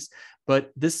squeeze,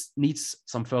 but this needs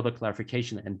some further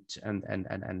clarification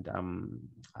and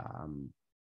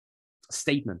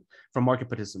statement from market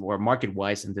participants, or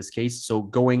market-wise in this case. So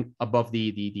going above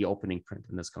the opening print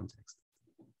in this context.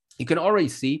 You can already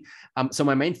see, so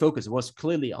my main focus was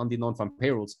clearly on the non-farm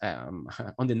payrolls,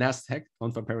 on the Nasdaq,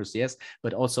 non-farm payrolls, yes,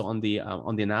 but also on the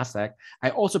Nasdaq. I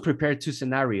also prepared two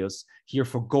scenarios here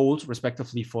for gold,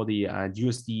 respectively for the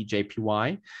USD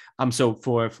JPY. So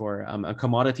for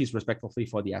commodities, respectively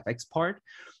for the FX part.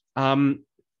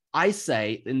 I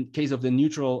say in case of the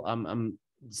neutral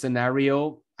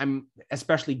scenario, I'm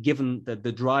especially given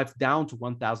the drive down to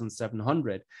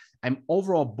 1,700. I'm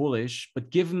overall bullish,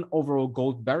 but given overall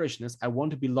gold bearishness, I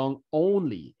want to be long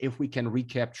only if we can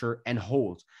recapture and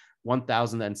hold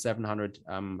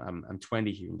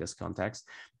 1,720 here in this context.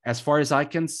 As far as I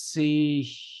can see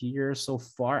here so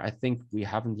far, I think we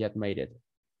haven't yet made it.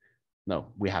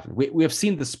 No, we haven't. We have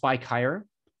seen the spike higher.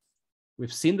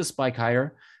 We've seen the spike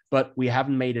higher, but we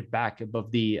haven't made it back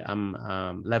above the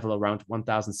level around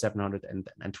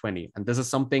 1,720. And this is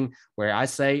something where I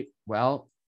say, well,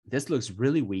 this looks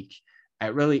really weak.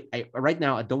 Right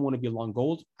now, I don't want to be long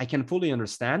gold. I can fully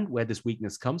understand where this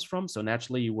weakness comes from. So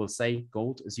naturally, you will say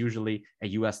gold is usually a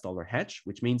US dollar hedge,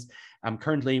 which means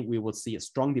currently we will see a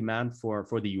strong demand for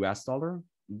the US dollar.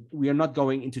 We are not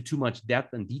going into too much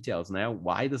depth and details now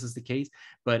why this is the case,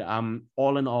 but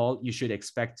all in all, you should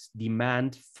expect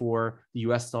demand for the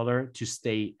US dollar to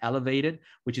stay elevated,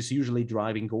 which is usually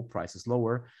driving gold prices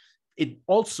lower. It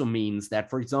also means that,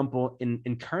 for example,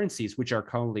 in currencies which are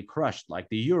currently crushed, like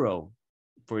the euro,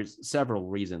 for several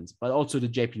reasons, but also the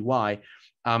JPY,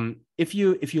 if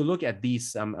you look at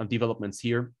these developments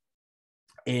here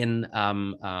in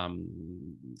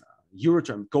euro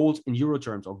terms, gold in euro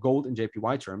terms or gold in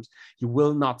JPY terms, you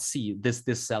will not see this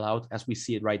sellout as we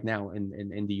see it right now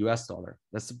in the US dollar.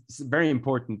 That's a very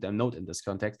important note in this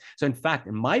context. So in fact,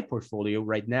 in my portfolio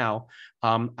right now,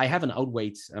 I have an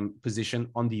outweight position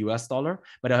on the US dollar,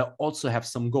 but I also have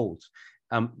some gold.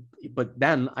 But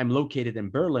then I'm located in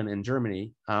Berlin in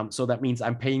Germany. So that means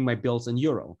I'm paying my bills in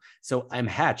euro. So I'm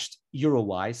hedged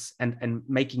euro-wise and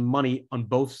making money on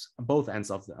both ends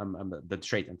of the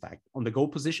trade, in fact, on the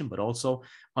gold position, but also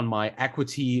on my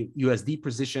equity USD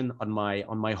position, on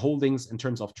my holdings in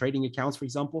terms of trading accounts, for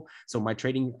example. So my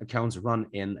trading accounts run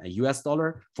in a US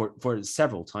dollar for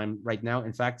several time right now.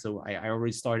 In fact, so I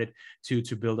already started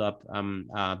to build up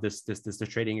this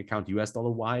trading account US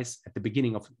dollar wise at the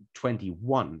beginning of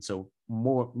 21. So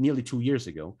nearly 2 years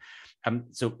ago.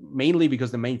 So mainly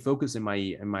because the main focus in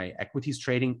my equities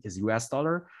trading is US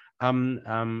dollar,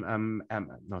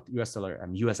 not US dollar,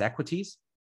 US equities.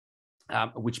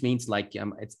 Which means like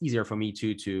it's easier for me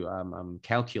to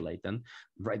calculate them.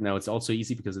 Right now, it's also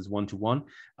easy because it's 1-to-1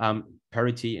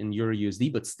 parity in Euro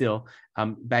USD, but still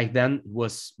back then it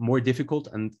was more difficult,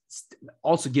 and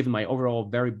also given my overall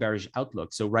very bearish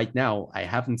outlook. So right now, I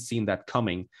haven't seen that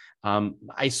coming.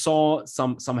 I saw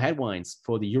some headlines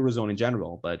for the Eurozone in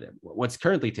general, but what's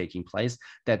currently taking place,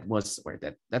 that's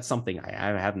something I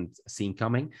haven't seen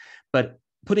coming. But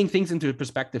putting things into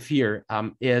perspective here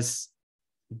is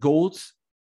gold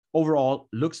overall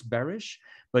looks bearish,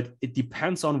 but it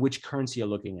depends on which currency you're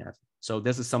looking at. So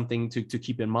this is something to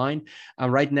keep in mind.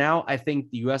 Right now, I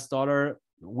think the US dollar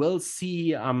will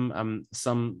see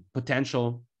some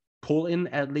potential pull in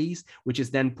at least, which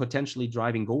is then potentially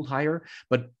driving gold higher.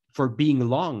 But for being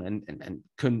long and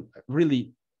can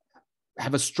really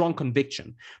have a strong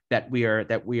conviction that we are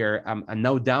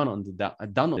now down on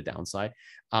the downside,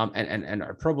 and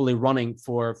are probably running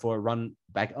for a run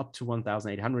back up to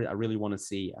 1,800. I really want to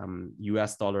see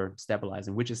US dollar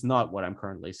stabilizing, which is not what I'm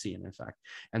currently seeing, in fact,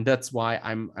 and that's why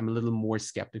I'm a little more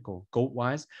skeptical gold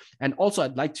wise. And also,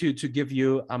 I'd like to give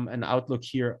you an outlook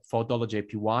here for dollar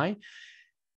JPY.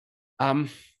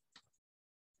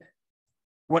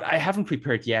 What I haven't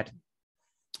prepared yet,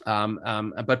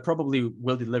 but probably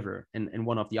will deliver in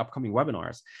one of the upcoming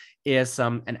webinars, is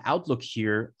an outlook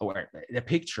here, or a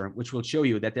picture which will show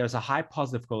you that there's a high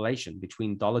positive correlation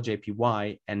between dollar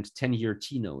JPY and 10-year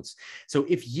T-notes. So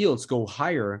if yields go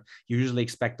higher, you usually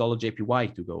expect dollar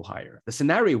JPY to go higher. The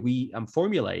scenario we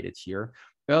formulated here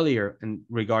earlier in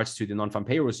regards to the non-farm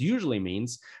payrolls usually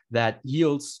means that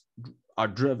yields are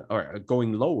driven or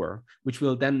going lower, which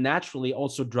will then naturally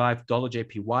also drive dollar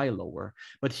JPY lower.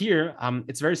 But here,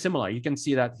 it's very similar. You can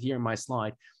see that here in my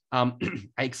slide. I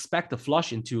expect a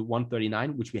flush into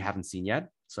 139, which we haven't seen yet.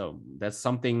 So that's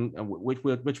something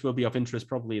which will be of interest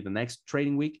probably the next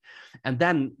trading week. And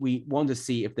then we want to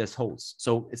see if this holds.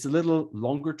 So it's a little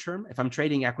longer term. If I'm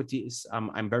trading equities,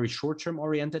 I'm very short term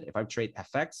oriented. If I trade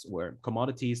FX or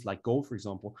commodities like gold, for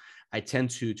example, I tend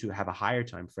to have a higher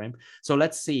time frame. So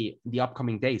let's see the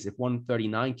upcoming days if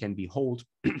 139 can be held.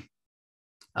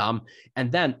 And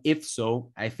then if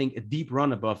so, I think a deep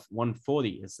run above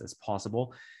 140 is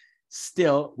possible.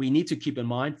 Still, we need to keep in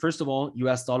mind, first of all,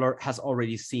 US dollar has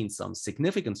already seen some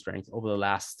significant strength over the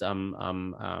last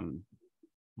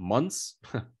months,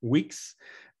 weeks,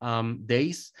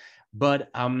 days. But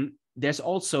there's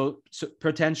also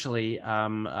potentially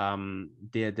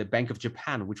the Bank of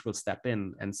Japan, which will step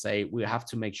in and say, we have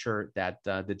to make sure that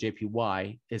the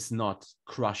JPY is not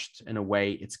crushed in a way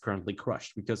it's currently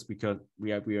crushed, because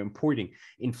we are importing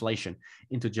inflation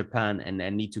into Japan, and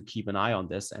need to keep an eye on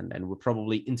this, and will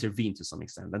probably intervene to some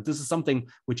extent. And this is something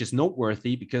which is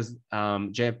noteworthy, because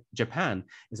Japan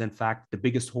is in fact the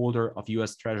biggest holder of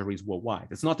US treasuries worldwide.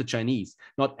 It's not the Chinese,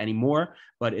 not anymore,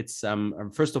 but it's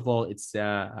first of all, it's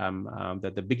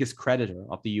the biggest creditor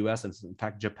of the US, and it's in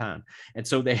fact Japan. And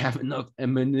so they have enough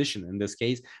ammunition in this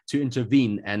case to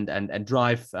intervene and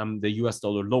drive the US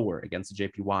dollar lower against the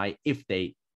JPY if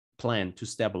they plan to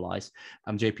stabilize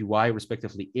JPY,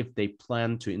 respectively, if they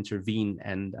plan to intervene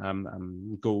and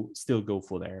still go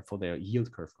for their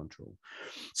yield curve control.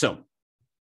 So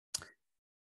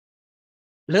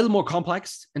a little more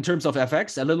complex in terms of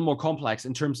FX, a little more complex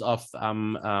in terms of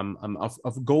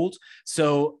gold.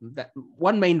 So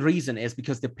one main reason is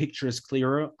because the picture is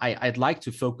clearer. I'd like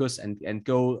to focus and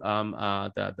go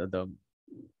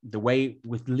the way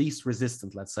with least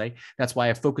resistance, let's say. That's why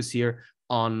I focus here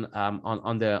on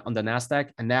the Nasdaq.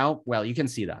 And now, well, you can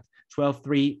see that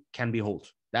 12.3 can be held.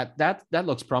 That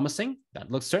looks promising. That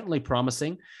looks certainly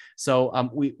promising. So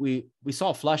we saw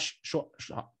a flush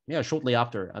shortly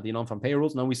after the non-farm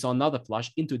payrolls. Now we saw another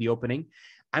flush into the opening.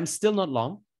 I'm still not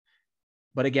long,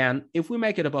 but again, if we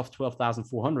make it above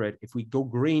 12,400, if we go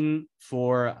green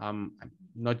for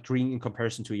not green in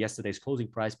comparison to yesterday's closing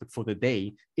price, but for the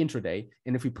day, intraday,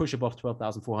 and if we push above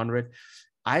 12,400,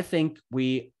 I think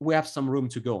we have some room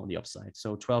to go on the upside.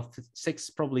 So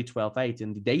 12.6, probably 12.8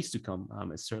 in the days to come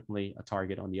is certainly a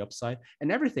target on the upside,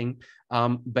 and everything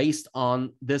based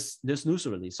on this news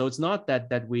release. So it's not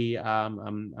that we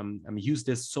use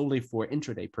this solely for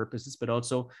intraday purposes, but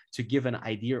also to give an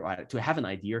idea, or to have an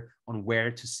idea on where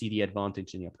to see the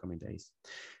advantage in the upcoming days.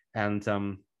 And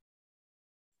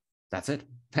that's it.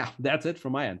 That's it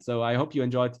from my end. So I hope you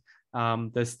enjoyed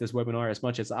this webinar as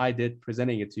much as I did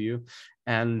presenting it to you.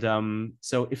 And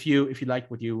so if you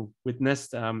like what you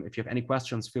witnessed, if you have any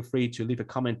questions, feel free to leave a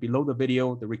comment below the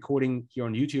video. The recording here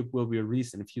on YouTube will be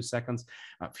released in a few seconds,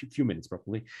 a few minutes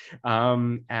probably.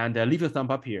 And leave a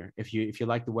thumb up here if you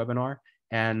like the webinar.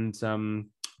 And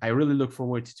I really look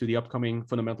forward to the upcoming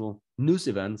fundamental news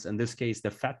events. In this case, the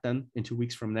FED then in 2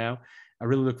 weeks from now. I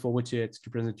really look forward to it,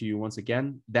 to present to you once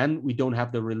again. Then we don't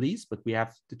have the release, but we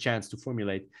have the chance to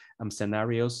formulate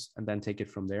scenarios and then take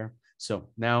it from there. So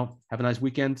now have a nice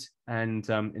weekend and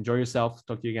enjoy yourself.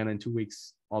 Talk to you again in 2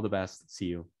 weeks. All the best. See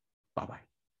you. Bye-bye.